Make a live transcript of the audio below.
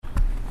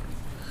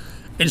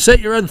Insert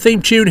your own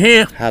theme tune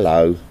here.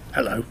 Hello,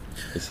 Hello.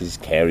 this is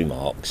Carey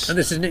Marks, And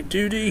this is Nick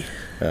Doody.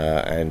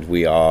 and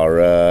we are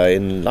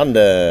in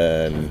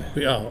London.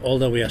 We are,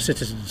 although we are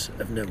citizens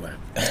of nowhere.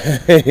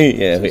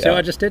 Yeah, we See what I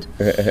are. just did?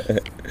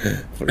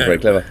 Very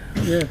clever.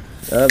 Yeah.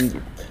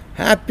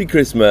 Happy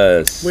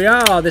Christmas. We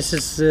are. This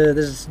is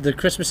the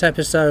Christmas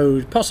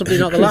episode. Possibly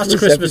not the last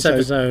Christmas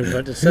Christmas episode,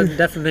 but it's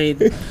definitely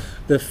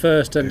the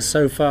first and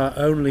so far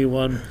only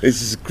one.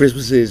 This is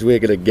Christmases we're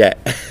going to get.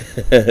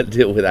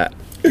 Deal with that.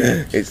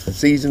 It's the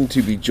season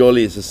to be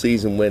jolly. It's a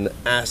season when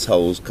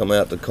assholes come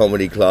out to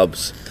comedy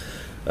clubs.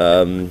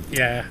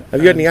 Yeah.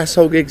 Have you had any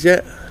asshole gigs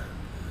yet?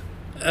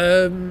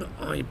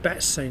 I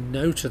better say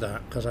no to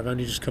that because I've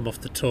only just come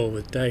off the tour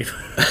with Dave.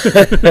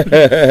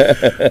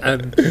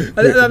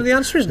 The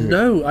answer is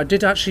no. I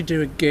did actually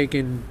do a gig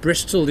in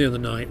Bristol the other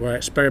night where I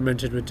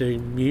experimented with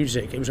doing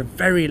music. It was a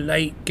very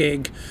late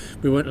gig.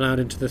 We weren't allowed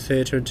into the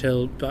theatre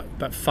until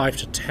about 5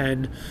 to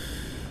 10.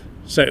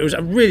 So it was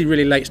a really,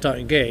 really late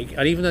starting gig.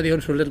 And even though the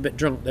others were a little bit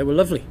drunk, they were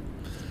lovely.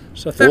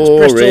 So thanks,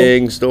 Bristol.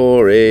 Boring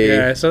story.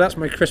 Yeah, so that's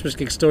my Christmas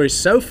gig story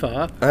so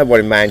far. I had one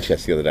in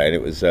Manchester the other day, and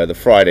it was the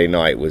Friday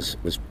night was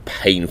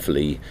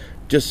painfully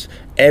just.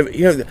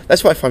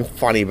 That's what I find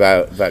funny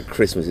about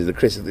Christmas is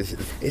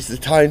it's the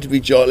time to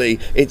be jolly.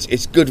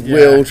 It's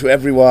goodwill to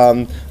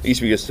everyone. It used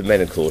to be just to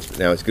men, of course, but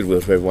now it's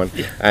goodwill to everyone.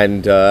 Yeah.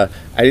 And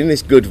in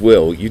this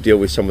goodwill, you deal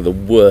with some of the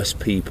worst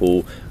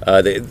people.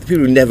 The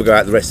people who never go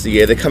out the rest of the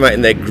year. They come out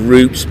in their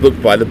groups,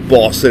 booked by the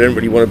boss. They don't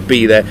really want to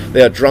be there.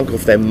 They are drunk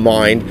off their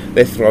mind.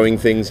 They're throwing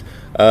things.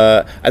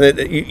 And then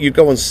you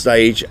go on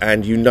stage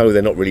and you know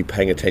they're not really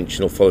paying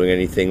attention or following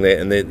anything,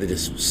 they're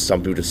just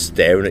some people just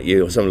staring at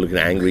you or someone looking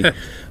angry.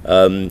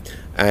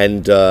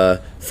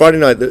 Friday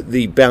night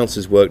the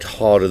bouncers worked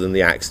harder than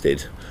the acts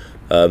did.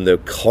 They were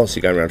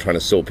constantly going around trying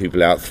to sort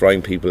people out,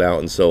 throwing people out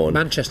and so on.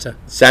 Manchester.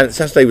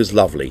 Saturday was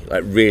lovely,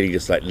 really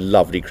just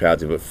lovely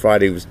crowds, but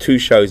Friday was 2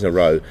 shows in a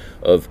row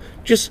of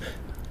just.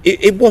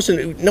 It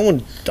wasn't. No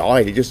one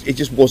died. It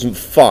just wasn't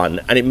fun,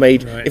 and it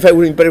made. Right. In fact, it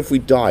would have been better if we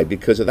died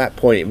because at that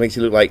point it makes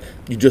you look like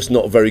you're just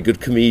not a very good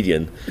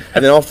comedian.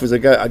 And then afterwards,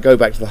 I go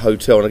back to the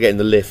hotel and I get in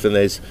the lift and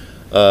there's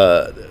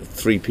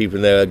 3 people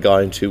in there, a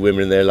guy and 2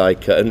 women in there,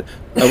 and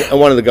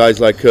one of the guys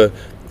like,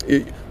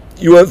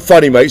 you weren't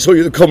funny, mate. Saw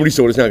you at the Comedy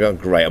Store. Now going,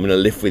 great. I'm in a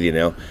lift with you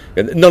now.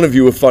 And none of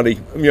you were funny.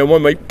 My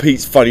mate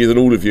Pete's funnier than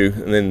all of you.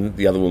 And then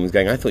the other woman's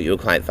going, I thought you were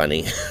quite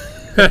funny.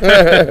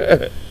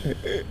 I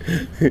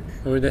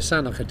mean, they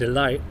sound like a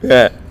delight.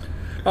 Yeah.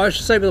 I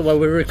should say, by the way,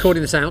 we're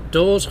recording this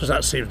outdoors because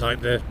that seems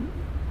like the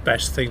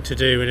best thing to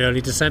do in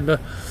early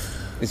December.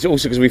 It's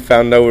also because we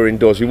found nowhere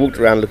indoors. We walked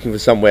around looking for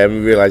somewhere and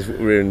we realised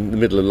we were in the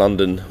middle of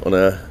London on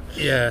a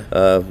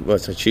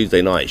it's a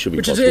Tuesday night. It should be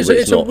Which possible,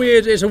 it's not.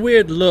 It's a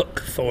weird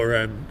look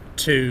for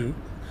two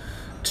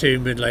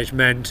middle-aged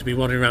men to be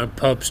wandering around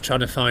pubs trying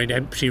to find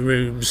empty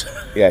rooms.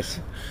 Yes.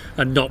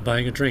 And not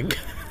buying a drink.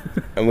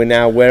 And we're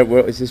now where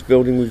is this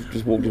building we've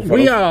just walked in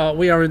front of?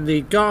 We are in the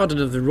garden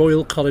of the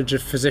Royal College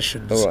of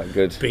Physicians. All right,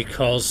 good.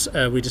 Because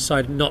we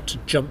decided not to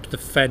jump the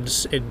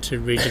fence into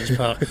Regent's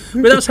Park.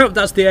 But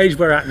that's the age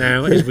we're at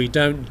now, is we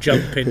don't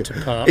jump into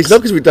parks. It's not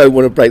because we don't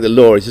want to break the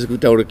law, it's just because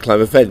we don't want to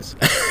climb a fence.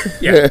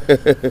 Yeah.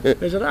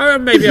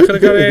 Maybe I could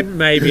have got in,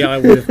 maybe I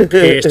would have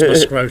pierced my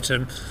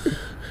scrotum.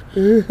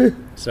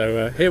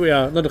 So here we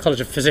are, London College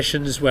of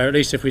Physicians, where at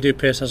least if we do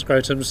pierce our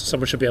scrotums,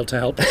 someone should be able to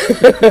help.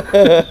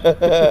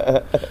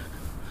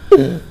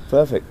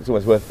 Perfect. It's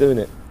almost worth doing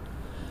it.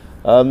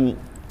 And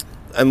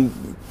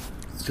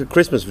so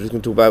Christmas, we're just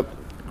going to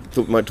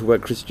talk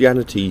about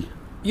Christianity.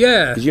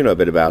 Yeah. Because you know a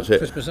bit about it.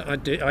 Christmas, I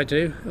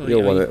do.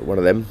 You're one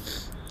of them.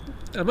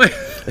 Am I?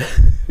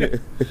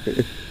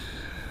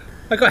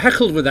 I got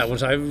heckled with that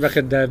once. I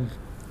reckon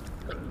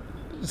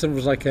someone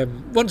was like,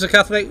 once a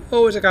Catholic,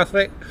 always a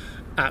Catholic,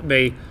 at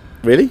me.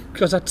 Really?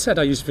 Because I'd said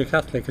I used to be a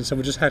Catholic, and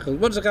someone just heckled,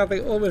 once a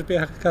Catholic, always be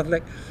a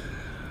Catholic.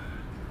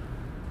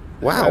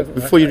 Wow,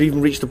 before you'd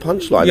even reached the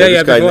punchline.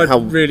 Yeah, before I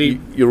really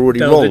you're already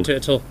delved wrong. into it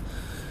at all.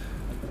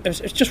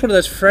 It's just one of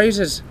those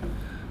phrases.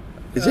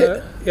 Is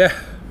it? Yeah.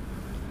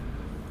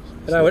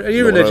 And I went, are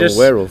you religious? I'm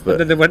aware of, but...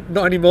 And then they went,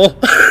 not anymore.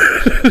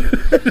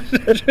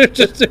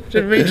 just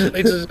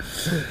immediately.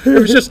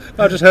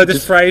 I just heard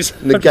this phrase.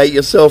 Negate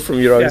yourself from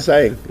your own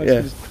saying.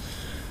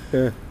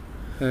 Yeah.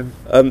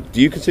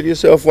 Do you consider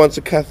yourself once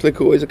a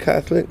Catholic, always a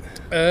Catholic?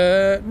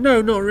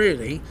 No, not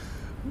really.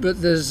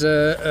 But there's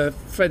a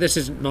phrase, this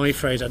isn't my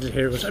phrase, I did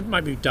hear it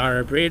might be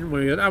Dara Breen,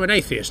 where I'm an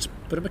atheist,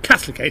 but I'm a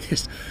Catholic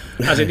atheist.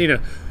 As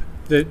in,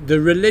 the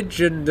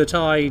religion that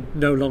I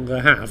no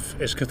longer have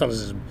is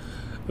Catholicism.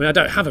 I mean, I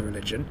don't have a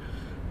religion,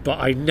 but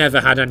I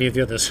never had any of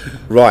the others.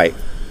 Right.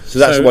 So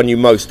that's the one you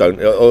most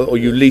don't, or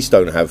you least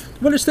don't have.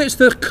 Well, it's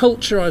the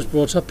culture I was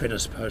brought up in, I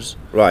suppose.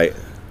 Right.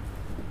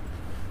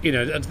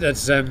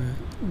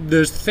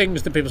 There's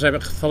things that people say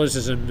about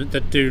Catholicism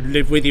that do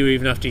live with you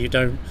even after you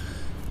don't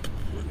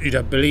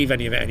believe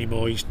any of it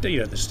anymore.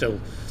 There's still,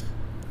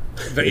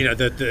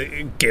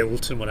 the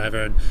guilt and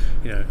whatever, and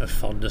a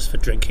fondness for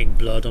drinking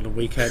blood on a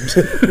weekend.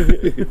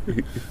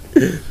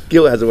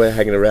 Guilt has a way of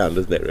hanging around,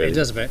 doesn't it? Really, it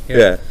does a bit.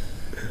 Yeah.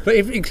 But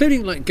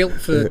including like guilt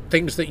for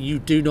things that you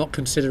do not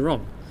consider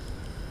wrong.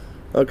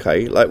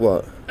 Okay, like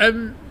what?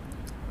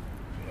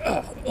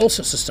 All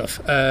sorts of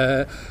stuff.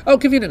 I'll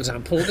give you an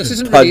example. This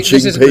isn't Punching really,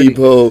 this isn't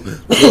people,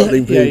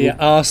 threatening people, yeah,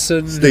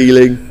 arson,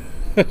 stealing.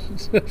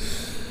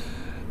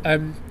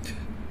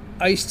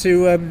 I used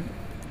to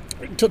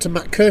talk to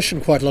Matt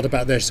Kirshen quite a lot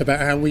about this, about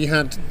how we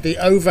had the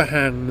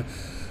overhang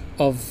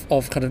of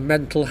kind of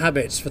mental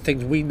habits for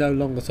things we no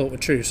longer thought were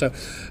true. So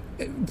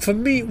for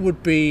me it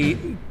would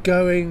be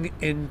going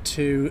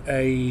into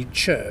a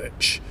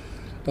church,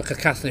 like a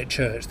Catholic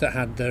church that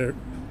had the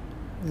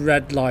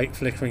red light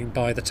flickering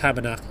by the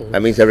tabernacle.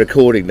 That means they're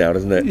recording now,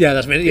 doesn't it? Yeah,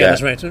 that's right. Yeah,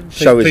 that's right.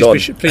 Show is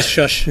on. Please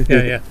shush.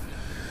 Yeah.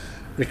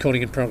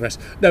 Recording in progress.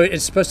 No,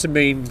 it's supposed to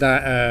mean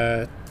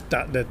that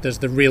that there's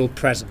the real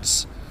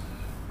presence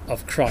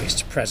of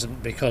Christ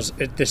present, because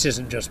this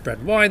isn't just bread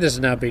and wine. This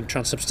has now been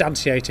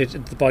transubstantiated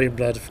into the body and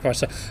blood of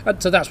Christ.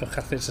 So that's what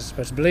Catholics are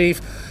supposed to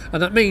believe,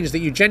 and that means that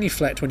you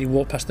genuflect when you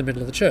walk past the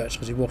middle of the church,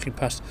 because you're walking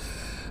past.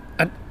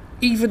 And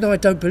even though I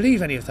don't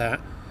believe any of that,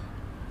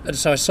 and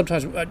so I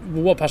sometimes will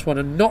walk past one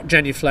and not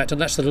genuflect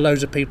unless there are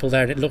loads of people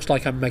there and it looks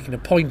like I'm making a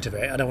point of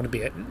it. I don't want to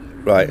be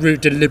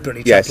rude,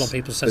 deliberately trample on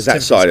people's there's sensitivities.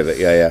 that side of it,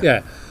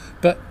 Yeah.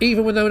 But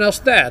even with no one else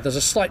there, there's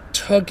a slight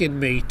tug in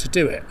me to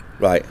do it.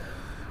 Right.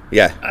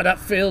 Yeah. And that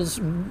feels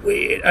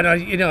weird.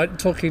 And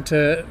talking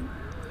to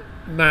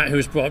Matt, who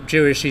was brought up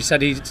Jewish, he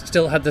said he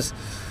still had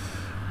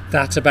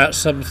that about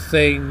some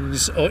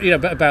things, or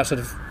about sort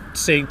of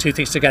seeing two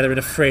things together in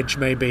a fridge,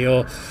 maybe,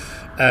 or.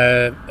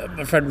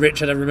 My friend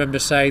Richard, I remember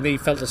saying that he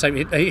felt the same.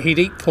 He'd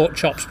eat pork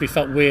chops, but he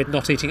felt weird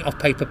not eating off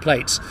paper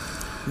plates.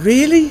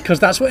 Really? Because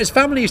that's what his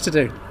family used to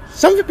do.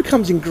 Some of it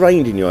becomes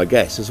ingrained in you, I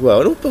guess, as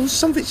well. And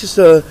some of it's just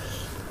I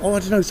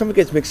don't know, some of it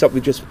gets mixed up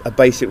with just a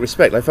basic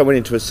respect. Like if I went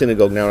into a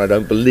synagogue now and I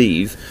don't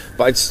believe,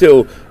 but I'd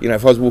still,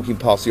 if I was walking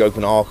past the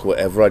open ark or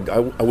whatever,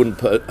 I wouldn't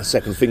put a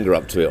second finger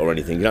up to it or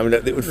anything.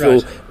 It would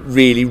feel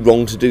really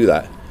wrong to do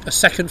that. A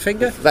second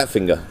finger? That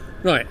finger.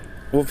 Right.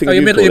 What finger?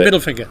 Your middle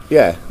finger.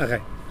 Yeah. Okay.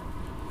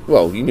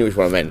 Well, you knew which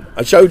one I meant.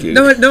 I showed you.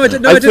 No, I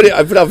didn't. I put it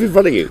up in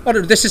front of you. Oh, no,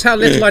 this is how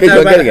little I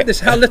know about. This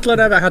is how little I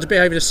know about how to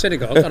behave in a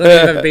synagogue. I don't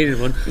think I've ever been in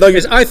one. No,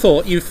 I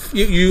thought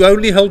you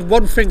only hold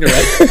one finger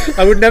up.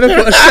 I would never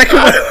put a second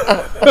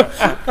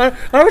one.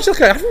 I was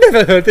okay. I've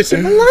never heard this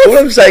in my life. What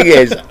I'm saying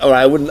is, all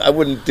right, I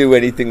wouldn't do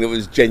anything that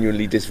was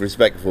genuinely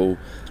disrespectful,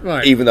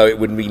 right? Even though it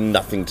would mean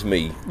nothing to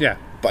me. Yeah.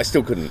 But I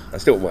still couldn't. I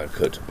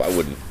could, but I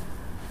wouldn't.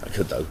 I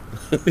could though.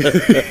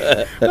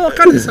 Well,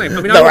 kind of the same.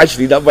 I mean,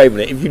 actually, no. Wait a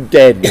minute. If you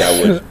dared me,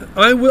 I would.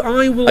 I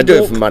will. I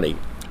do it for money.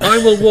 I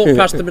will walk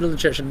past the middle of the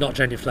church and not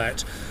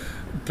genuflect,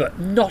 but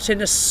not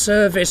in a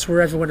service where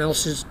everyone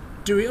else is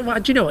doing. Well,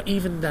 do you know what?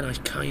 Even then, I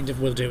kind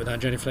of will do it without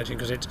genuflecting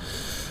because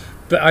it's.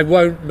 But I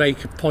won't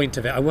make a point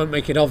of it. I won't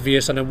make it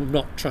obvious, and I'm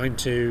not trying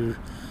to.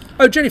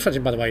 Oh,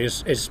 genuflecting, by the way,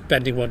 is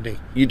bending one knee.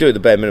 You do it the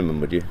bare minimum,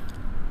 would you?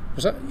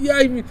 Was that?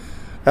 Yeah.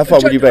 How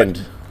far would you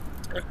bend?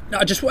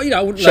 I just,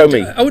 I wouldn't. Show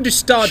me. I wouldn't do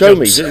star Show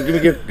jumps. me.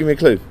 Give me a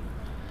clue.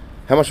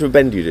 How much of a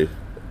bend do you do?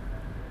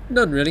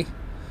 None really.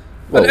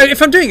 Well,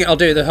 if I'm doing it, I'll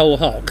do the whole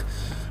hog.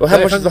 Well,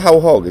 how much is the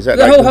whole hog? Is that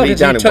the like whole hog?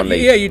 down in one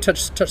knee? Yeah, you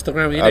touch the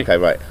ground with your knee. Okay,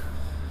 right.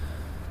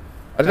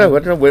 I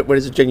don't know. Where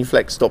does a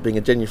genuflect stop being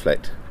a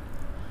genuflect?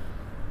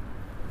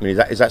 I mean,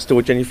 is that still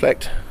a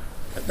genuflect?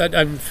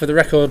 For the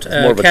record,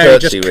 Kerry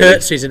just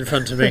curtsies in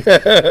front of me,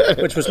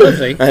 which was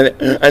lovely. And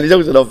it's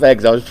also not fair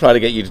because I was trying to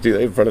get you to do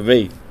that in front of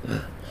me.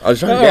 I was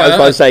trying to get, I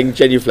was saying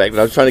genuflect, and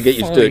I was trying to get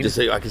you to do it just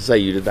so I can say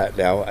you did that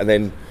now. And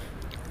then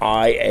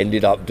I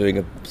ended up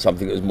doing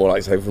something that was more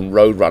like something from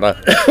Roadrunner,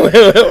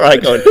 where I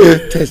go and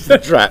test the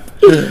trap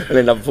and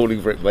end up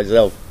falling for it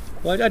myself.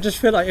 Well, I just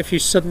feel like if you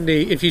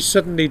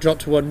suddenly drop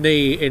to one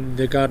knee in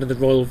the garden of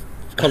the Royal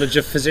College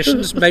of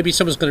Physicians, maybe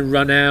someone's going to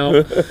run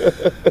out.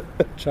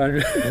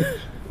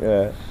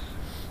 Yeah.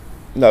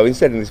 No,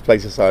 instead in this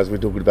place of science, we're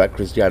talking about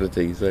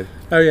Christianity. So.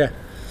 Oh yeah.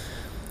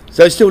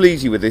 So it's still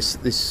easy with this.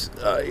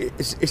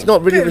 It's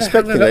not really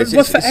respecting it.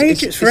 Well, for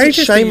ages, it's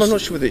shame. I'm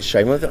not sure whether it's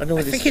shame. I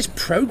think it's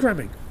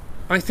programming.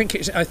 I think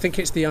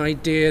it's the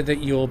idea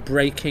that you're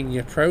breaking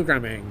your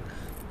programming.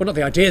 Well, not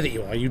the idea that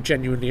you are. You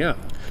genuinely are.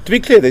 To be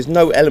clear, there's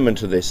no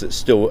element of this that's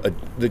still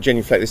the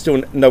genuflect. There's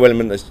still no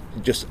element that's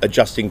just a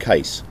just in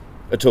case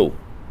at all.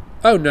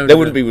 Oh no, there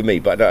wouldn't be with me,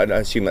 but I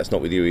assume that's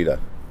not with you either.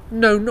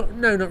 No,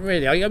 not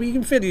really. I mean, you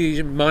can feel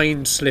your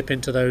mind slip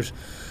into those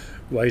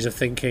ways of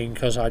thinking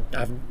because I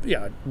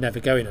never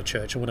go in a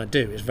church, and when I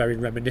do, it's very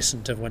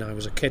reminiscent of when I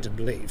was a kid and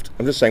believed.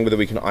 I'm just saying whether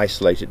we can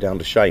isolate it down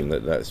to shame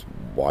that's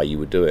why you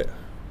would do it.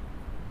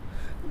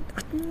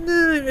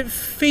 No, it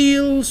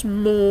feels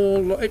more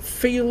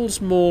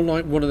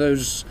like one of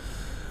those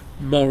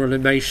moral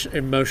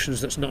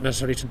emotions that's not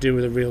necessarily to do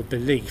with a real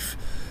belief.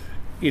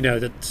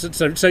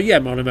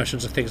 Moral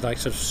emotions are things like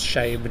sort of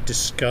shame and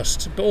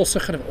disgust, but also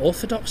kind of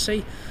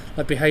orthodoxy,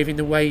 like behaving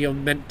the way you're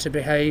meant to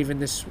behave in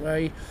this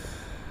way.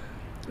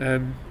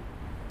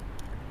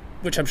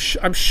 Which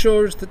I'm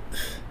sure is that,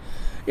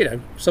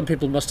 some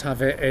people must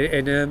have it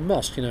in a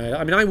mosque.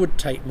 I mean, I would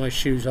take my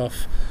shoes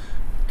off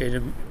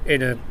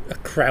a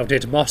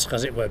crowded mosque,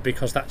 as it were,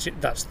 because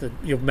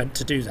you're meant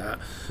to do that,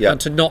 Yeah. and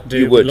to not do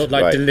You it would, would look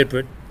like right.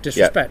 deliberate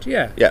disrespect.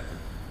 Yeah. Yeah.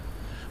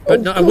 But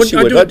Oh, no, of I course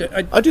wouldn't. you would.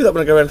 I I do that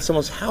when I go around to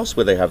someone's house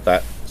where they have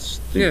that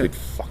stupid,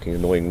 fucking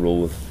annoying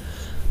rule of.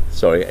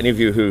 Sorry, any of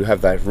you who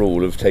have that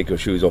rule of take your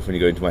shoes off when you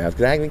go into my house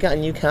because I haven't got a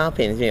new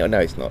carpet. And no,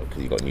 it's not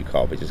because you've got a new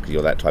carpet, just because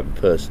you're that type of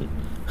person.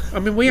 I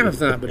mean, we have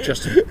that, but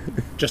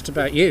just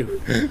about you.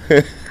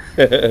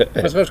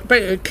 I suppose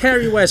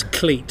Carrie wears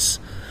cleats.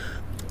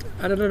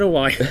 I don't know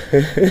why.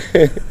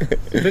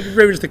 It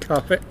ruins the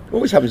carpet. What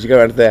always happens, you go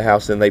around to their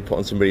house and they put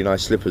on some really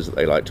nice slippers that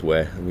they like to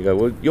wear. And you go,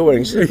 well, you're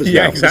wearing slippers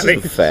Yeah, now. exactly.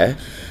 This isn't fair.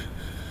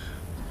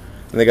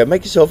 And they go,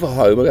 make yourself at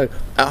home. I go,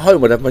 at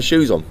home I'd have my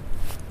shoes on.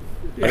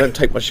 I don't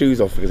take my shoes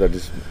off because I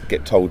just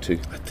get told to.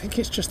 I think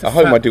it's just the At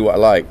home fact, I do what I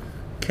like.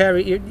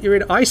 Carrie, you're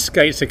in ice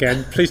skates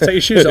again. Please take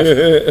your shoes off.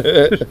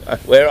 I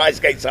wear ice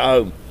skates at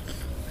home.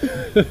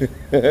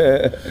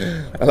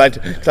 I like to,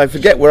 'cause I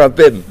forget where I've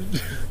been.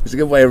 It's a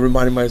good way of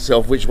reminding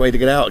myself which way to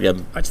get out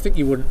again. I just think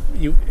you wouldn't.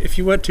 If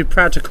you weren't too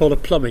proud to call a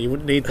plumber, you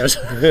wouldn't need those.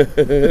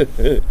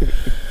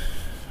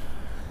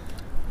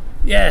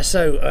 Yeah.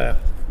 So,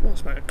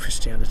 what's about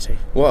Christianity?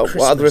 What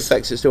other Christmas.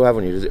 effects it still have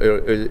on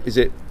you?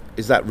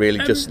 Is that really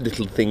just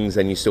little things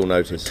then you still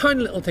notice?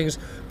 Tiny little things.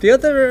 The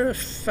other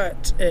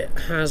effect it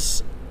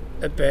has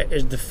a bit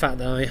is the fact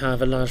that I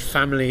have a large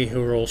family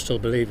who are all still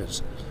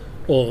believers,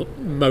 or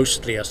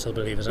mostly are still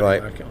believers.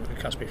 Right. Anyway, I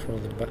can't speak for all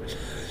of them, but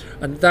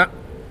and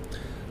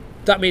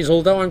that means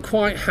although I'm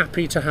quite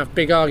happy to have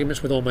big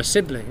arguments with all my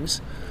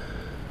siblings,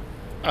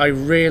 I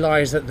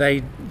realise that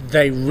they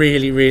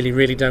really, really,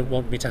 really don't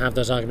want me to have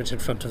those arguments in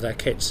front of their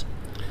kids.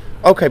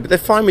 Okay, but they're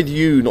fine with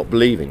you not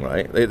believing,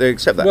 right? They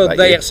accept that. Well, about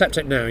they you. accept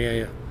it now.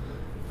 Yeah.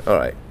 All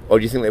right. Or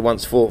do you think they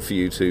once fought for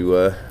you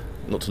to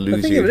not to lose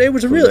I think you? it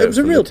was a from real the- it was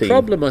a from the real team?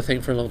 problem. I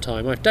think for a long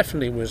time, I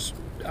definitely was.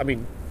 I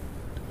mean,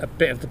 a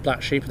bit of the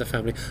black sheep of the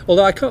family.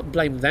 Although I can't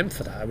blame them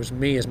for that. It was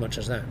me as much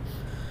as them.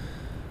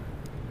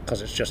 Because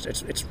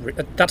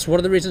that's one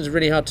of the reasons it's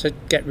really hard to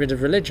get rid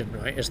of religion,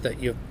 right? Is that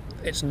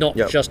it's not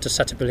Yep. just a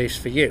set of beliefs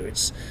for you.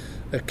 It's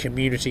a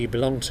community you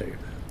belong to.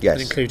 Yes.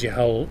 It includes your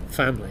whole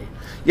family.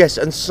 Yes,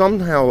 and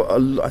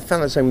somehow I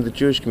found the same with the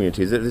Jewish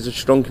community. Is that there's a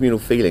strong communal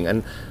feeling,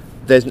 and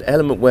there's an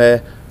element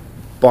where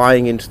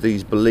buying into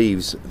these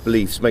beliefs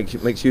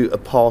makes you a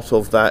part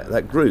of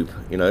that group.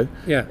 You know.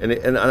 Yeah.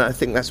 And I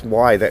think that's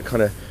why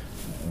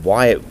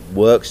why it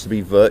works to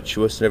be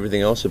virtuous and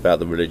everything else about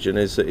the religion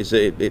is that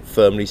it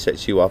firmly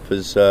sets you up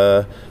as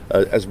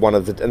one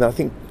of the, and I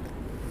think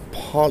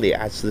partly it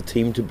adds to the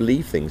team to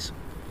believe things.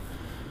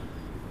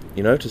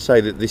 You know, to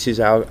say that this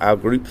is our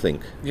group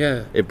think.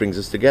 Yeah. It brings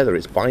us together.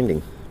 It's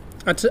binding.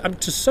 And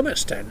to some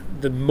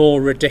extent, the more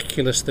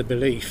ridiculous the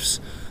beliefs,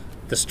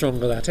 the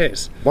stronger that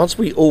is. Once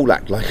we all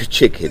act like a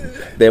chicken,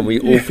 then we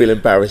all feel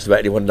embarrassed about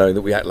anyone knowing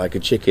that we act like a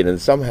chicken, and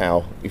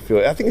somehow we feel.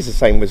 I think it's the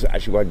same as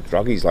actually why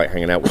druggies like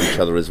hanging out with each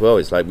other as well.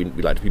 It's like we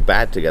like to be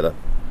bad together.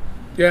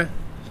 Yeah.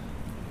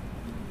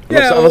 I'm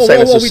not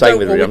saying it's the same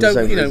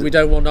with we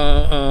don't want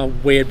our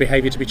weird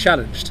behaviour to be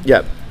challenged.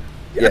 Yeah.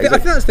 I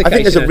think that's the I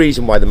think case, there's you a know.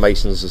 reason why the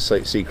Masons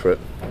are secret.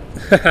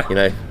 You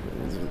know,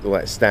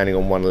 like standing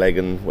on one leg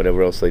and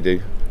whatever else they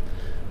do,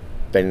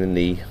 bending the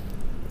knee.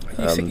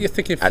 You're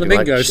thinking Acting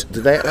like flamingos. do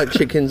they act like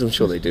chickens? I'm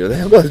sure they do.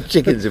 I've got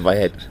chickens in my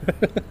head.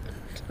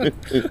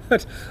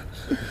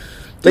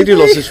 They do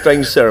lots of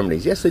strange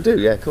ceremonies. Yes, they do.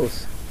 Yeah, of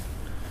course.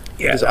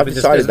 Yeah, I've there's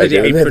decided they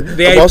do. the And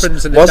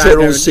aprons and the whilst they're all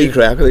dagger and-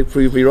 secret, how can they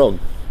prove me wrong?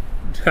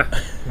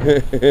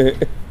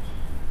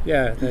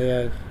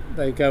 Yeah,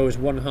 they go as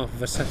one half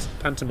of a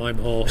pantomime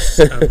horse,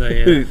 and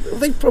they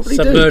They probably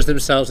submerge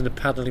themselves in a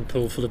paddling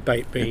pool full of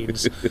baked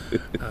beans,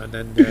 and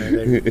then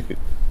they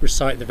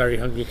recite the Very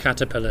Hungry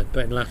Caterpillar,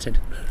 but in Latin.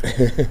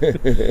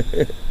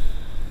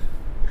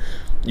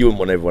 You wouldn't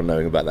want everyone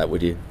knowing about that,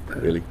 would you?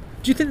 Really?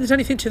 Do you think there's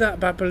anything to that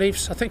about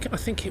beliefs? I think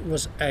it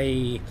was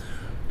a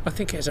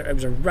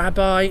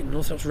rabbi, an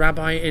Orthodox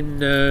rabbi in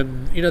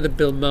the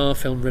Bill Maher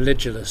film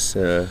Religulous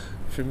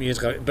from years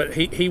ago. But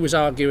he was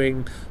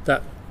arguing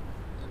that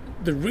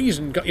the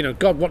reason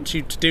God wants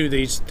you to do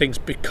these things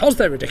because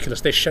they're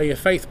ridiculous. They show your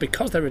faith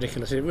because they're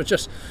ridiculous. It was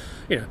just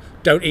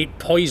don't eat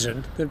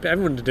poison.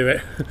 Everyone to do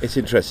it. It's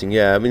interesting,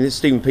 yeah. I mean,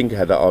 Steven Pinker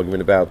had that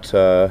argument about,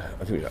 I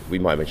think we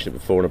might have mentioned it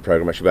before in a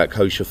programme actually, about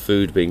kosher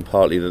food being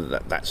partly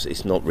that's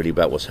it's not really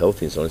about what's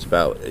healthy and so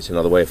on. It's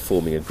another way of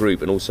forming a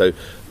group and also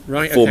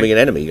forming an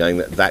enemy, going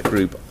that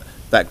group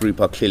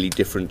are clearly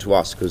different to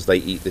us because they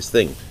eat this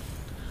thing.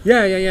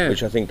 Yeah.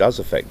 Which I think does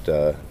affect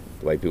the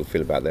way people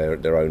feel about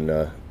their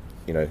own,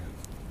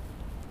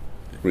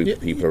 group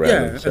of people around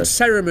them. And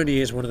ceremony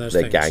is one of those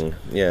their things. gang,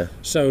 yeah.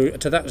 So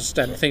to that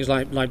extent, things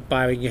like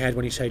bowing your head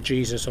when you say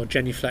Jesus or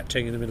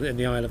genuflecting in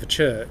the aisle of a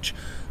church,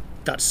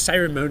 that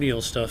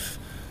ceremonial stuff,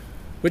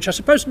 which I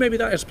suppose maybe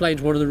that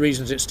explains one of the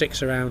reasons it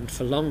sticks around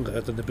for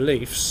longer than the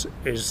beliefs,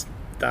 is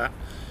that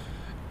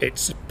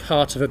it's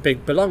part of a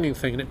big belonging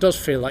thing, and it does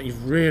feel like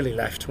you've really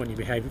left when you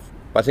behave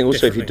But I think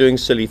also if you're differently. doing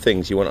silly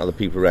things, you want other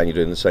people around you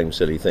doing the same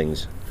silly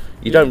things.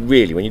 You don't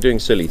really, when you're doing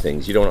silly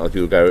things, you don't want other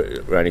people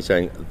to go around you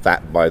saying,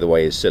 that, by the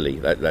way, is silly.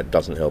 That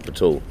doesn't help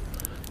at all.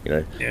 You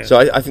know. Yeah. So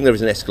I think there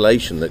is an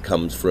escalation that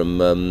comes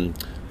from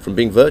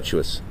being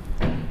virtuous.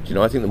 You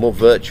know, I think the more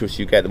virtuous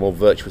you get, the more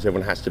virtuous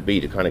everyone has to be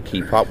to kind of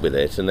keep up with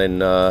it, and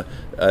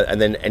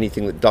then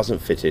anything that doesn't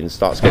fit in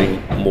starts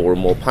getting more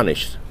and more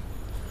punished.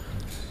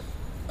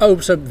 Oh,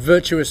 so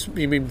virtuous?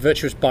 You mean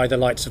virtuous by the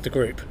lights of the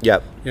group?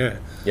 Yep. Yeah.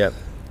 Yep.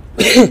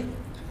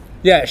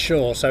 Yeah,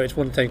 sure. So it's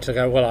one thing to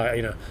go, well,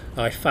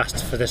 I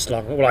fast for this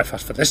long. Well, I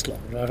fast for this long.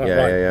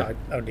 Yeah.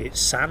 I only eat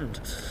sand.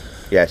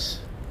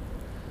 Yes.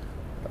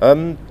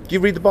 Do you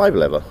read the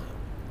Bible ever?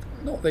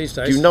 Not these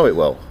days. Do you know it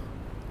well?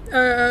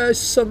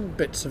 Some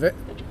bits of it.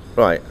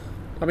 Right.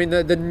 I mean,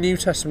 the New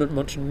Testament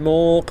much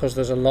more, because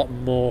there's a lot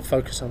more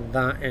focus on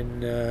that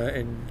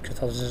in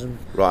Catholicism.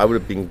 Right. I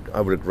would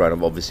have grown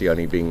up obviously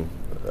only being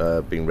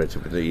read to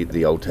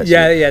the Old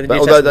Testament. Yeah. But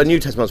although the New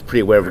Testament's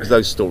pretty aware of it, because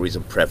those stories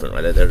are prevalent,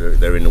 right?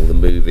 They're in all the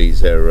movies.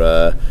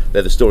 They're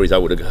the stories I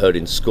would have heard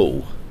in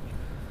school.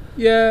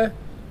 Yeah.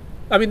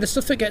 I mean, the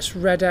stuff that gets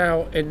read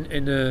out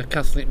in a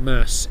Catholic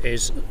Mass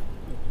is,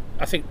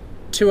 I think,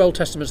 2 Old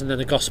Testaments and then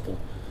a Gospel.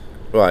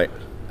 Right.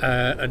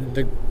 And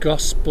the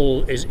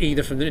Gospel is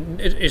either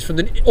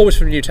always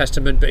from the New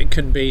Testament, but it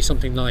can be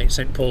something like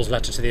St. Paul's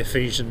letter to the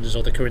Ephesians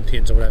or the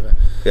Corinthians or whatever.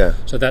 Yeah.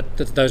 So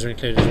those are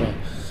included as well.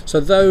 So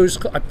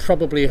those, I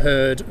probably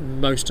heard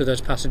most of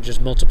those passages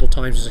multiple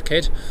times as a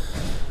kid,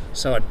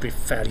 so I'd be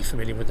fairly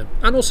familiar with them.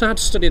 And also had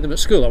to study them at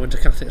school. I went to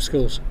Catholic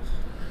schools.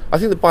 I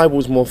think the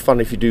Bible's more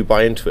fun if you do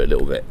buy into it a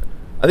little bit.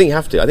 I think you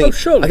have to. I think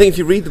surely. I think if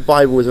you read the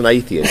Bible as an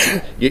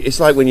atheist, it's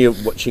like when you're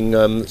watching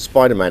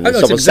Spider-Man and know,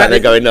 someone's sat there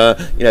going,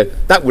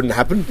 that wouldn't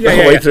happen the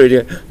whole way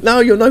through. No,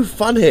 you're no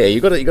fun here. You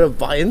got to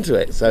buy into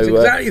it. So It's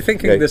exactly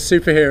thinking the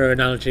superhero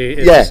analogy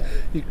is. Yeah.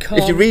 You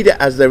can't. If you read it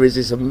as there is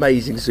this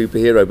amazing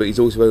superhero, but he's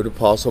also able to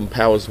pass on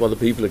powers to other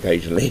people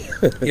occasionally,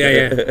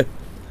 Yeah.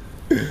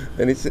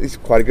 then it's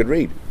quite a good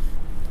read.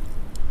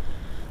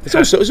 It's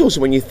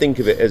also when you think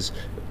of it as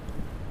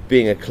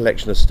being a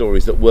collection of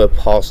stories that were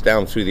passed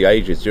down through the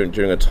ages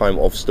during a time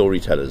of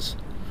storytellers.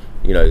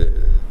 You know,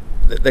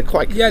 they're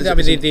quite... Yeah, I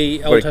mean,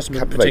 the Old Testament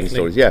captivating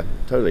particularly. stories, yeah,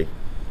 totally.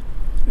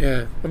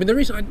 Yeah, I mean, the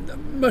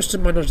reason most of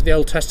my knowledge of the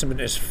Old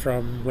Testament is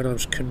from when I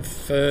was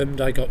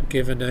confirmed. I got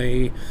given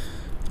I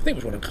think it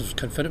was when I was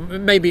confirmed.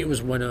 Maybe it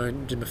was when I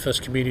did my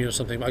first communion or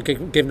something. But I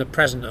got given a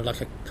present of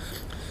like a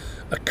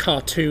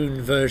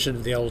cartoon version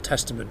of the Old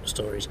Testament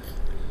stories,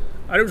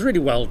 and it was really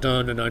well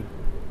done. And I,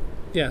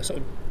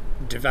 sort of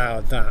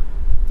devoured that.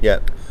 Yeah.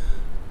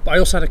 But I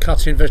also had a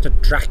cartoon version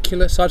of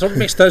Dracula, so I don't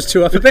mix those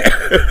two up a bit.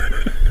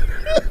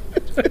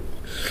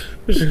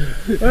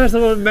 Where's the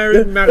one?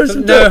 There's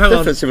some No, hang on.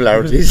 different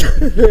similarities.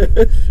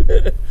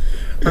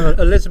 Hang on,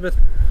 Elizabeth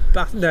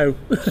Bath. No,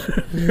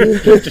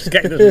 just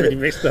getting those really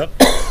mixed up.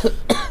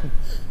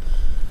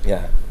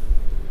 Yeah.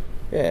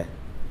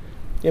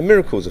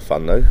 Miracles are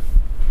fun though.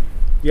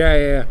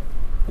 Yeah.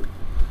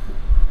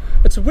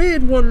 It's a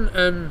weird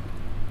one.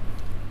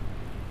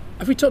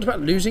 Have we talked about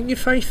losing your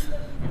faith?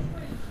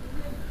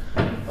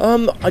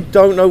 I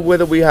don't know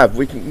whether we have.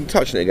 We can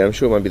touch on it again. I'm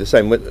sure it might be the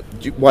same.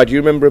 Why, do you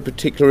remember a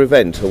particular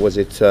event, or was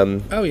it...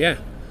 Oh, yeah.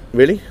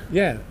 Really?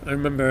 Yeah, I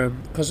remember,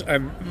 because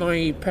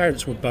my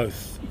parents were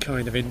both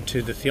kind of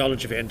into the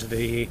theology of it, into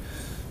the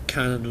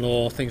canon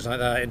law, things like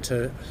that,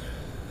 into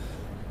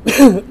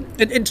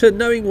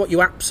knowing what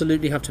you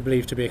absolutely have to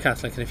believe to be a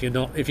Catholic, and if you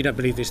don't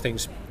believe these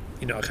things,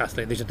 you're not a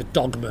Catholic. These are the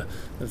dogma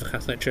of the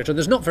Catholic Church, and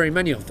there's not very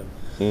many of them.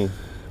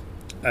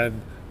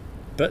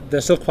 But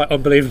they're still quite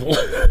unbelievable.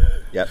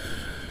 Yep.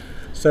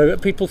 So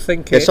people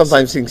think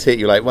sometimes things hit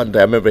you. Like one day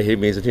I remember hearing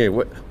me as a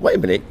teenager, wait a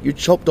minute, you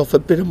chopped off a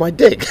bit of my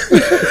dick.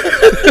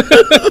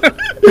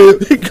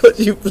 Because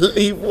you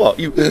believe what?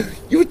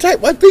 You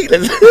attacked my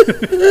penis.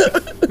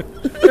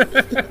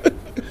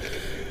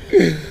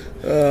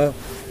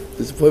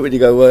 There's a point when you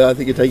go, well, I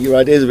think you're taking your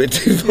ideas a bit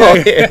too far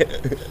here.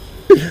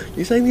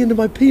 You're saying the end of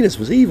my penis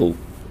was evil.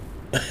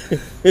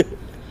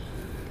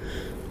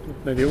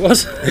 Maybe it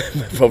was.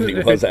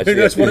 Probably was, actually.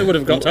 That's what it would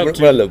have got up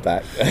to. When I look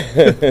back.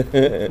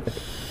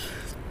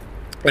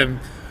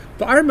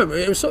 But I remember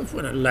it was sort of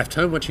when I left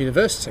home, went to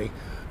university.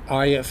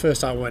 I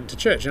went to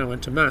church and I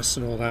went to mass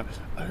and all that.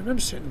 I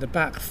remember sitting in the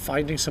back,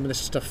 finding some of this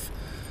stuff.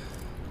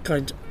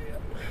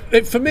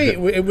 For me,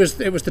 it was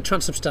the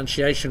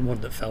transubstantiation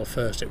one that fell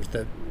first. It was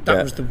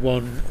was the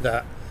one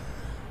that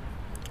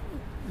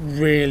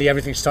really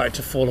everything started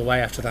to fall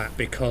away after that,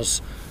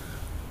 because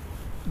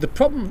the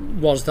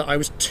problem was that I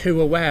was too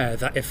aware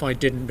that if I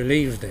didn't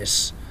believe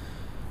this,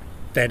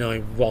 then I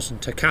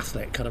wasn't a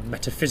Catholic, kind of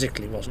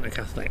metaphysically wasn't a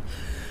Catholic.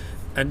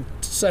 And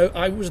so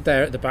I was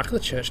there at the back of the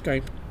church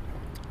going,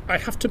 I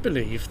have to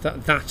believe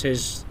that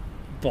is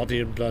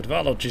body and blood of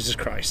our Lord Jesus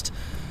Christ.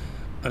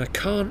 And I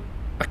can't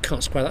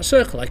square that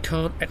circle. I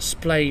can't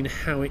explain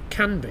how it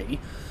can be,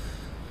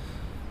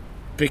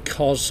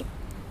 because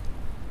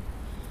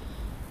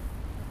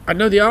I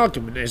know the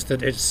argument is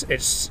that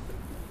it's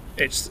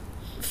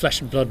flesh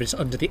and blood, but it's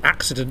under the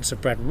accidents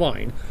of bread and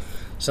wine.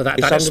 So that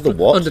It's that is under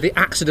the what? Under the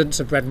accidents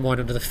of bread and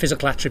wine, under the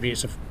physical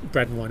attributes of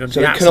bread and wine. Under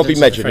So the it cannot be accidents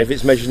of measured. the faith. If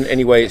it's measured in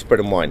any way, it's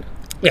bread and wine.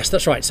 Yes,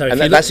 that's right. So And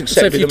if you that's look, so if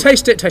accepted you in-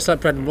 taste it, it tastes like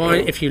bread and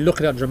wine. If you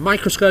look at it under a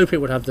microscope, it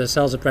would have the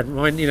cells of bread and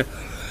wine,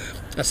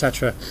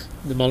 etc.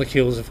 The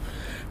molecules of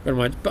bread and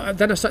wine. But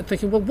then I started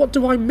thinking, well, what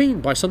do I mean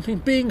by something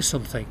being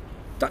something?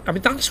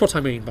 That's what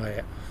I mean by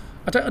it.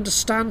 I don't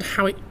understand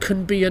how it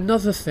can be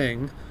another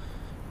thing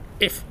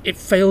if it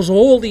fails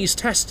all these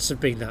tests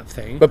of being that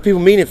thing. But people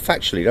mean it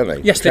factually, don't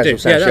they? Yes, they do. Yeah,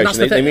 Transubstantiation, that's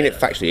the they thing. mean it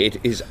factually.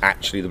 It is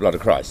actually the blood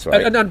of Christ,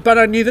 right? But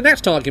I knew the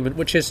next argument,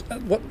 which is,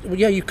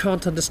 you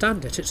can't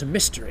understand it. It's a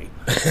mystery,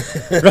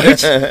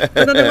 right?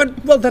 And then I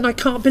went, well, then I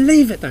can't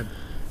believe it then,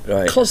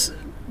 Right. because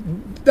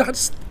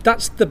that's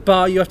the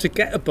bar you have to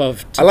get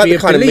above. To I like be the a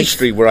kind of belief.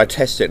 mystery where I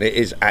test it and it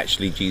is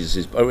actually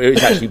Jesus's, or it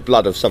is actually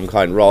blood of some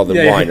kind rather than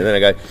Yeah, yeah, wine. yeah. And then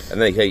I go,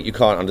 and they say, you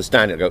can't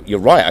understand it. I go, you're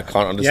right, I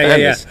can't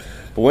understand yeah. this.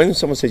 But when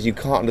someone says you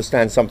can't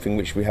understand something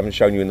which we haven't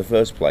shown you in the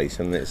first place,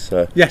 and it's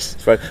Yes.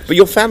 it's right. But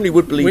your family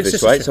would believe Which this,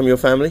 is right? true. Some of your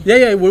family.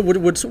 Yeah, would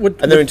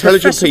And they're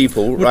intelligent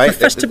people, would right?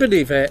 Profess to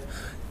believe it.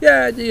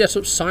 Yeah,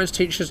 sort of science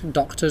teachers and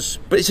doctors.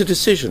 But it's a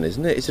decision,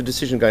 isn't it? It's a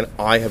decision going,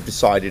 I have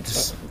decided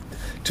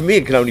to me,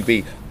 it can only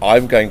be,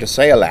 I'm going to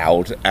say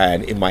aloud,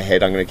 and in my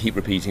head, I'm going to keep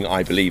repeating,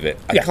 I believe it.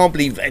 I Yeah. can't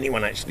believe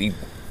anyone actually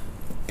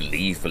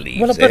believes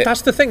Well, it. but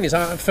that's the thing is,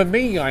 for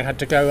me, I had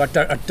to go. I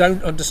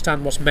don't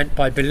understand what's meant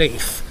by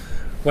belief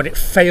when it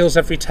fails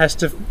every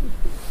test.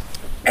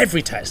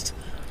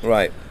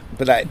 Right.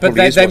 But that But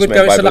probably is they what's would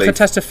meant go, by it's like a belief.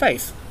 test of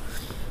faith.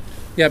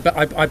 Yeah, but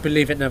I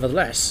believe it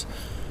nevertheless.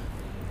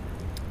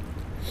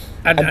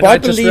 And and by I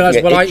just believing realised,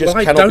 it, well, it just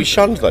I cannot don't. be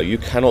shunned, though. You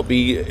cannot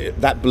be,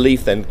 that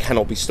belief then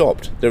cannot be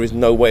stopped. There is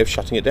no way of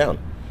shutting it down.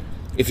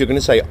 If you're going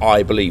to say,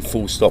 I believe,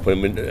 full stop,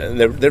 and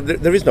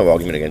there is no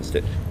argument against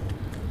it.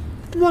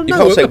 Well, You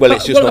can't say, well,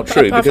 it's just not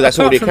true, because that's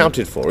already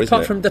accounted for, isn't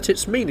apart it? from that,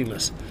 it's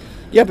meaningless.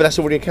 Yeah, but that's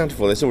already accounted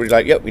for. That's already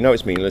like, yep, we know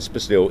it's meaningless,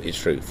 but still, it's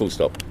true, full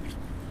stop. Do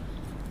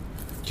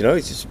you know,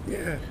 it's just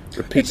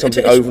repeat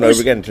something over and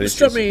over again until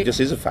it just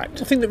is a fact.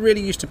 The thing that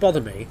really used to bother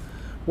me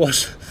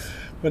was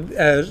when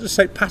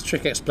St.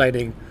 Patrick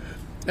explaining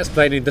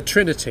the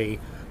Trinity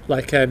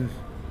like a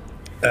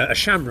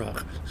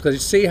shamrock. Because you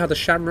see how the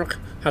shamrock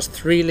has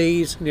 3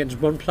 leaves and yet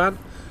one plant?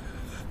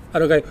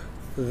 And I'll go,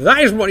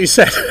 that isn't what he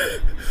said.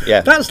 Yeah.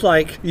 That's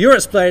like, you're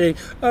explaining,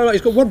 oh, right,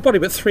 he's got 1 body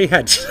but 3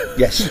 heads.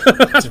 Yes.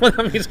 That's what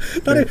that means.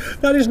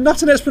 That is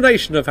not an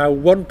explanation of how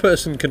 1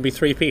 person can be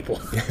 3 people.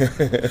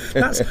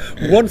 That's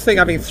one thing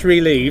having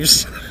 3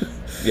 leaves.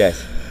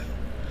 Yes.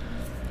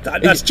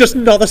 That's just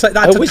not the same.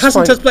 That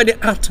hasn't explained it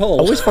at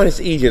all. I always find it's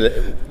easier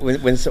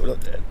when someone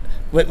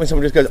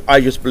just goes, I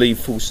just believe,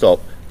 full stop.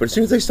 But as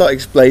soon as they start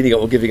explaining it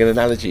or giving an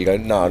analogy, you go,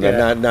 no,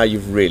 now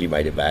you've really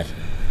made it bad.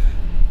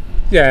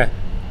 Yeah.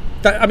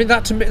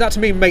 That to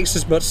me makes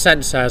as much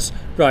sense as,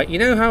 right, you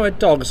know how a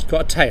dog's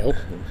got a tail?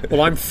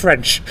 Well, I'm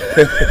French.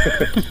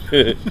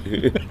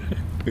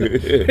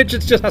 It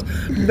just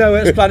has no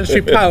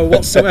explanatory power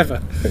whatsoever.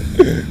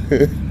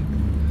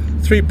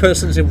 3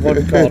 persons in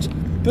 1 god.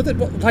 But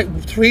like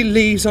 3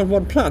 leaves on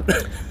 1 plant.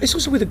 It's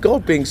also with a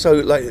God being so,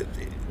 like,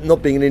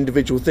 not being an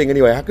individual thing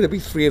anyway. How can there be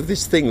 3 of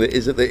this thing that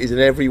is an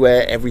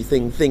everywhere,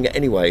 everything thing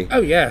anyway?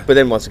 Oh, yeah. But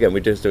then once again, we're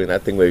just doing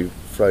that thing where we're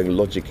throwing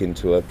logic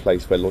into a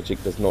place where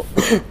logic does not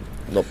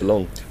not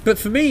belong. But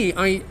for me,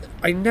 I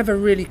never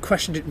really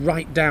questioned it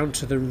right down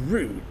to the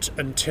root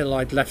until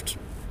I'd left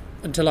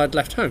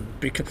home.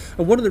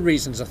 And one of the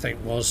reasons I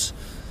think was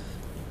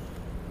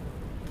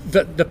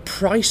that the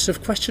price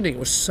of questioning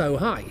was so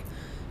high.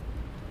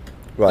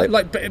 Right.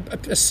 Like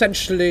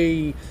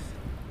essentially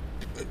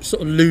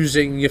sort of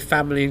losing your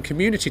family and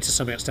community to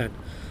some extent.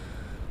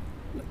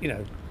 You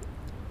know.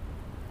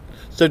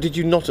 So did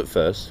you not at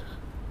first?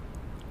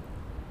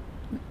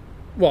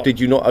 What? Did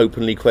you not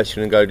openly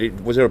question and go,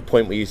 was there a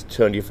point where you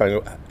turned your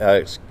phone,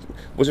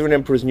 was there an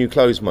Emperor's New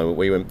Clothes moment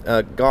where you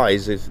went,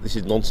 guys, this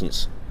is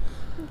nonsense?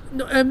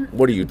 No,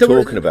 what are you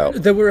talking about?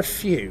 There were a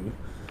few,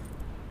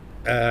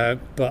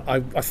 but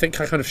I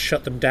think I kind of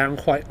shut them down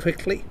quite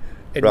quickly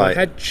in my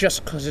head,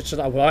 just because it's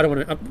like, well, I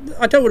don't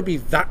want to be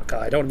that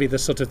guy. I don't want to be the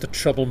sort of the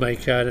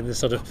troublemaker and the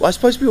sort of. Well, I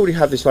suppose we already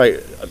have this,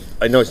 like,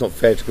 I know it's not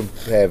fair to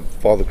compare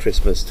Father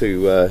Christmas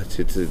to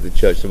the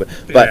church,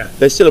 but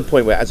there's still a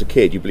point where, as a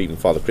kid, you believe in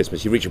Father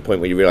Christmas. You reach a point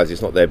where you realise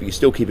it's not there, but you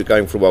still keep it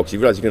going for a while because you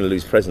realise you're going to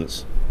lose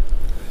presents.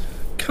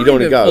 You don't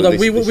want to go. Although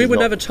we were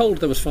never told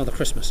there was Father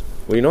Christmas.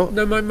 Were you not?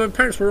 No, my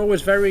parents were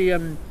always very.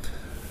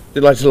 They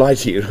like to lie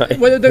to you, right?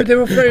 Well, they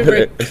were very,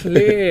 very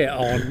clear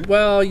on.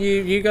 Well,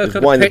 you guys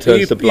kind wine of that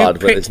turns to blood,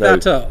 but picked there's no.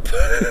 that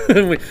up,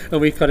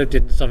 and we kind of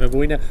did something, but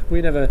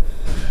we never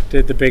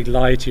did the big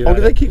lie to you. Oh,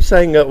 did they keep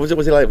saying? Was it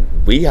like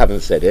we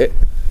haven't said it?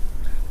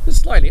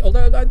 Slightly,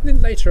 although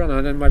then later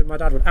on, and my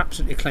dad would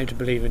absolutely claim to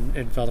believe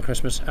in Father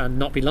Christmas and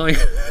not be lying.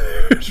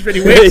 It's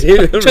really weird.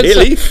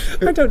 Really?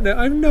 I don't know.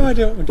 I have no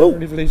idea what my dad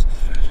really believes.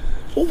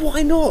 Well,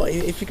 why not?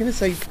 If you're going to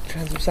say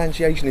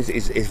transubstantiation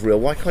is real,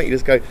 why can't you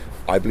just go,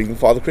 I believe in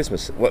Father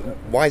Christmas?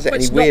 Why is that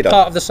any weirder? It's not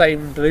part of the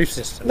same belief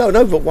system. No,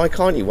 but why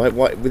can't you? Why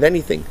with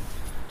anything?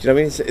 Do you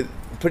know what I mean?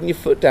 Putting your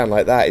foot down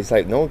like that, it's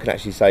like no one can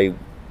actually say,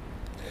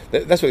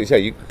 That's what you say.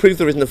 You prove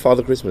there isn't a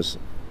Father Christmas.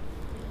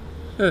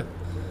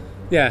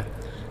 Yeah.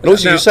 And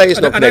also, Now, you say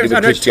it's not I know- connected I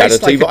with know it tastes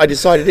Christianity, like but I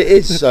decided it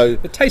is. So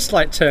It tastes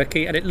like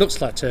turkey and it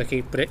looks like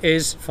turkey, but it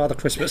is Father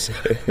Christmas.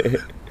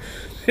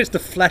 It's the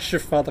flesh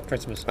of Father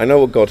Christmas. I know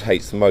what God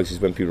hates the most is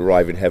when people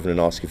arrive in heaven and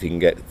ask if he can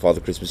get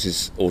Father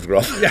Christmas's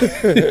autograph.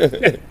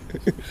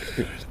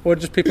 Or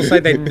just people say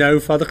they know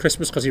Father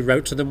Christmas because he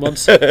wrote to them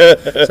once, so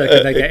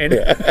can they get in?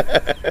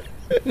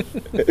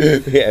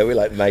 Yeah, we're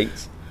like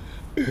mates.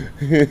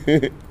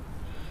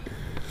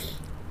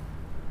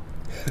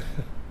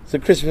 So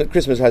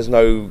Christmas has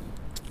no.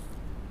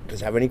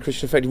 Does it have any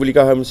Christian effect? Will you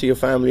go home and see your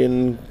family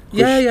and?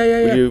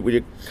 Yeah. Will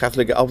you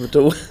Catholic it up at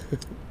all?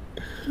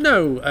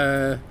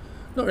 No,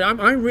 not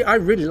really. I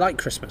really like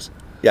Christmas.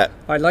 Yeah.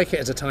 I like it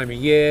as a time of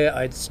year.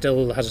 It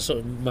still has a sort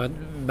of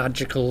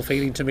magical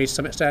feeling to me to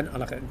some extent. I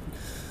like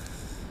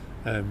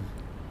it.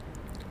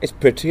 It's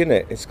pretty, isn't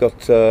it? It's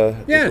got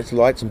lots of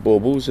lights and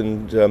baubles,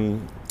 and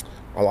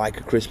I like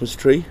a Christmas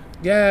tree.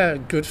 Yeah,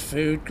 good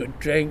food, good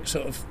drink,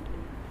 sort of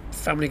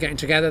family getting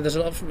together. There's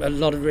a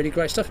lot of really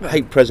great stuff I about it.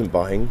 hate present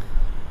buying.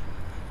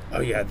 Oh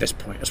yeah, at this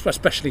point,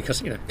 especially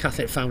because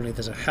Catholic family,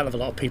 there's a hell of a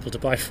lot of people to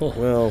buy for.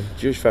 Well,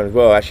 Jewish family.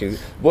 Well, actually,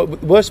 the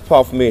worst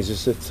part for me is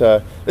just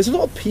that there's a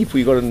lot of people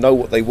you've got to know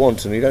what they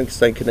want, and you don't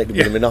stay connected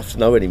with them enough to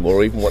know anymore,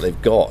 or even what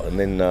they've got. And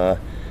then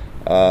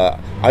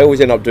I always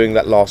end up doing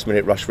that last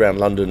minute rush around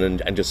London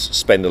and just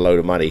spend a load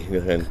of money.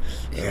 And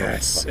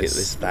Yes, fuck it,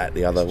 this, that,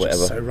 the other,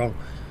 whatever. So wrong.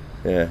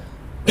 Yeah.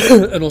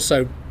 And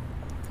also,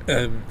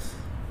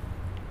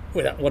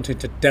 without wanting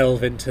to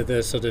delve into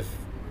the sort of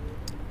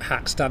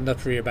hack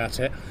stand-upery about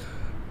it,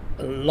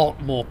 a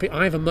lot more people.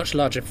 I have a much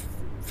larger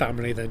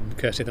family than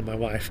Kirsty, than my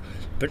wife,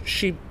 but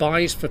she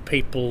buys for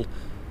people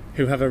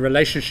who have a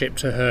relationship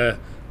to her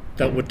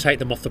that would take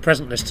them off the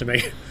present list to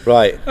me.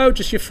 Right. Oh,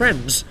 just your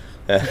friends.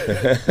 I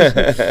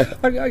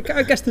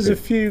guess there's a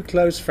few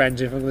close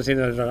friends. If I'm going to see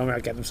them, I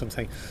might get them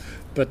something.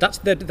 But that's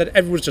that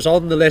everyone's just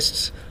on the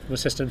list. My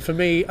sister. And for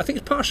me, I think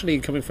it's partially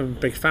coming from a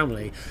big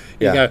family.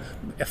 You go,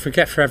 I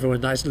forget for everyone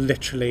that is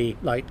literally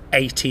like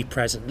 80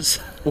 presents.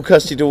 Well,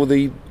 Kirsty did all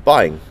the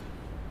buying.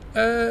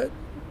 For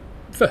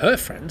her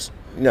friends.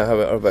 No, how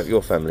about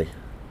your family?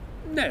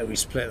 No, we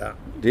split that.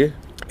 Do you?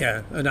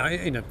 Yeah,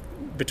 and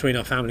between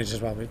our families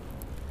as well.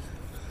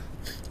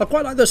 I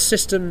quite like those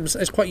systems.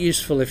 It's quite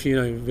useful if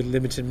with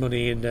limited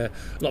money and a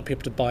lot of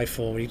people to buy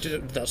for. You do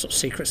that sort of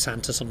Secret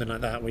Santa, something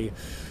like that, where you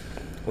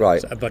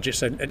Right. a budget,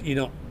 so you're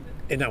not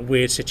in that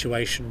weird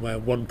situation where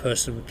one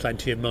person with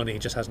plenty of money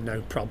just has no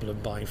problem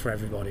buying for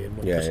everybody. And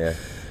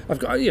I've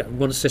got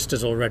one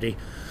sister's already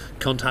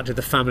contacted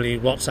the family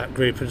WhatsApp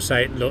group and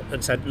said, look,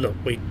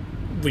 we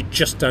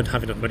just don't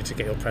have enough money to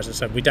get your presents,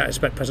 so we don't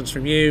expect presents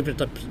from you,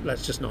 but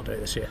let's just not do it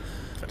this year.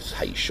 I just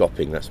hate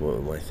shopping. That's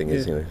what my thing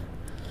is.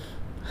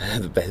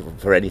 The best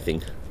for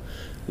anything,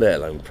 let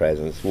alone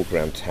presents. Walk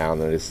around town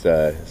and it's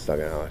like,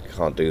 oh, I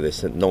can't do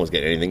this, and no one's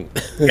getting anything.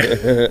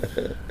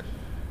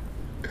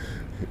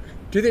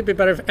 Do you think it'd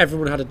be better if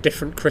everyone had a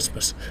different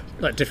Christmas,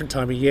 like different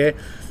time of year?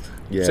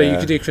 Yeah. So you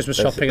could do Christmas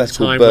shopping at a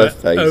time called where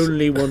birthdays.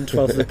 only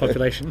 1/12 of the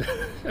population.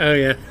 Oh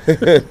yeah.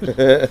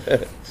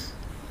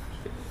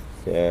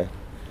 Yeah.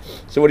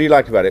 So what do you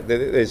like about it?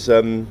 There's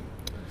apart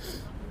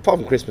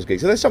from Christmas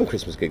gigs, there's some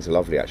Christmas gigs are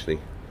lovely actually.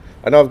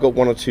 I know I've got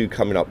one or two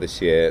coming up this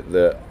year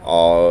that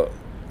are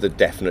the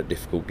definite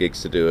difficult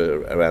gigs to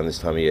do around this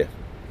time of year.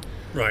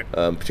 Right.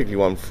 Particularly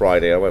one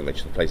Friday, I won't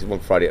mention the place, one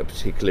Friday at a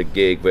particular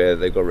gig where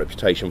they've got a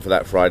reputation for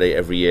that Friday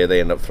every year.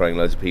 They end up throwing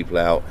loads of people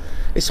out.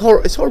 It's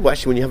horrible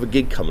actually when you have a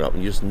gig coming up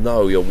and you just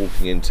know you're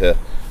walking into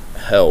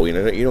hell.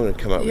 You're not going to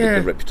come out with a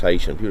good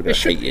reputation. People are going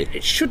to hate you.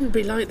 It shouldn't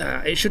be like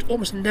that. It should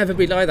almost never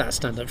be like that,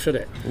 stand-up, should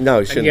it? No,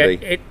 it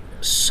shouldn't be. It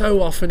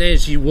so often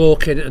is. You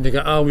walk in and they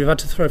go, oh, we've had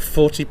to throw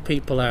 40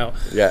 people out.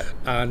 Yeah.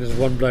 And there's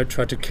one bloke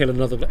tried to kill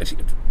another bloke.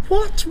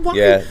 What? Why?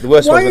 Yeah, the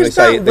worst one's when they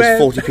say there's rare?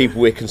 40 people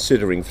we're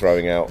considering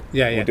throwing out.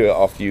 Yeah. We'll do it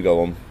after you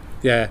go on.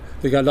 Yeah,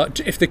 they go, like,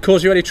 if they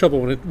cause you any trouble,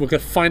 we're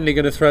finally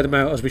going to throw them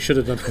out as we should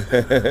have done.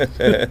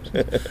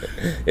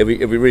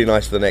 It'll be really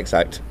nice for the next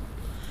act.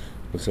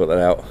 We'll sort that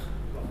out.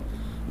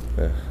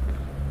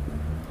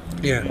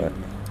 Yeah. Right.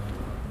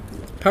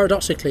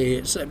 Paradoxically,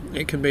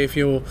 it can be if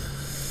you're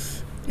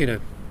the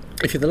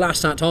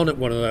last act on at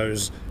one of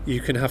those,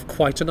 you can have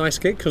quite a nice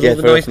gig because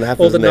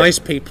all the nice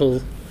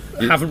people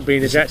haven't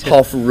been ejected.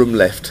 Half a room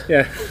left.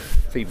 Yeah.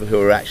 People who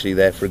are actually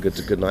there for a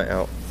good night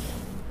out.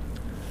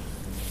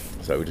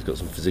 So we just got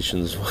some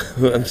physicians.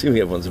 I'm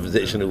assuming everyone's a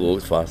physician who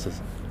walks past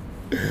us.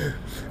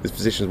 There's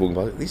physicians walking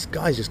past. These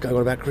guys just going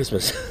on about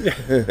Christmas. Yeah.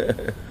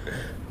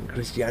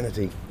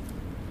 Christianity.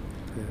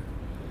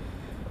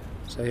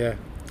 Yeah.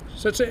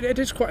 So it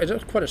is quite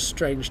a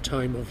strange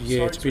time of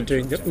year to be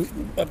doing.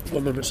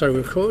 One moment, sorry,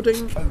 we're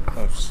recording.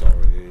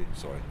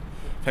 Sorry.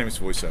 Famous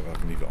voiceover. I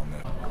can leave it on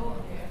there.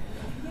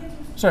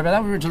 Sorry about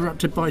that. We were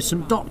interrupted by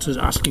some doctors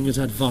asking us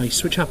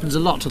advice, which happens a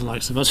lot to the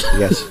likes of us.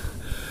 Yes.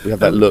 We have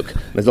that look.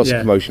 There's lots Yeah.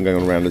 of commotion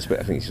going on around us, but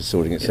I think it's just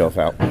sorting itself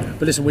out.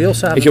 But listen, we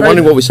also have. If you're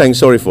wondering what we're saying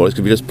sorry for, it's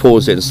because we just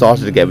paused it and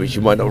started again, which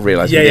you might not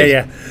realise.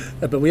 Yeah.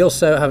 But we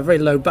also have a very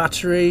low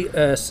battery,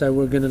 so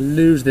we're going to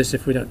lose this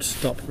if we don't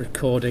stop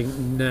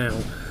recording now.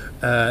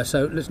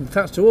 So listen,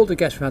 thanks to all the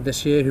guests we've had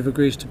this year who've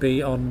agreed to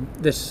be on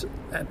this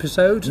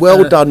episode.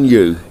 Well done,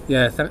 you.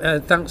 Yeah,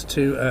 thanks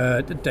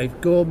to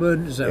Dave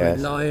Gorman, Zoe Yes,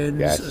 Lyons,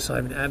 yes.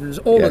 Simon Evans,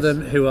 all Yes. of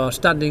them who are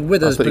standing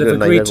with us thought but you were have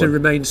gonna name agreed to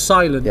everyone. remain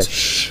silent Yeah,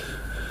 shh.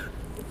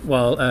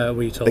 while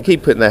we talk. They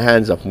keep putting their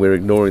hands up and we're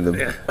ignoring them.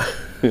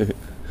 Yeah.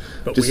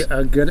 But Just- we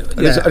are going to.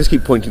 I just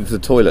keep pointing to the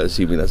toilet,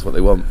 assuming that's what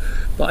they want.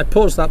 But I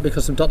paused that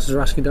because some doctors were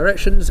asking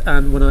directions,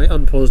 and when I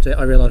unpaused it,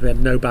 I realised we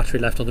had no battery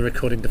left on the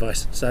recording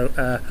device. So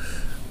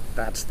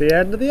that's the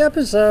end of the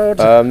episode.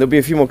 There'll be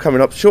a few more coming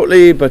up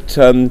shortly, but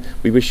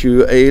we wish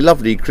you a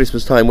lovely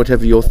Christmas time,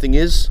 whatever your thing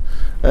is,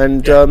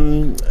 and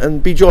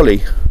be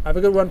jolly, Have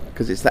a good one.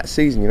 because it's that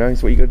season, you know.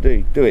 It's what you got to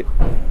do. Do it.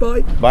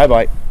 Bye. Bye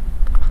bye.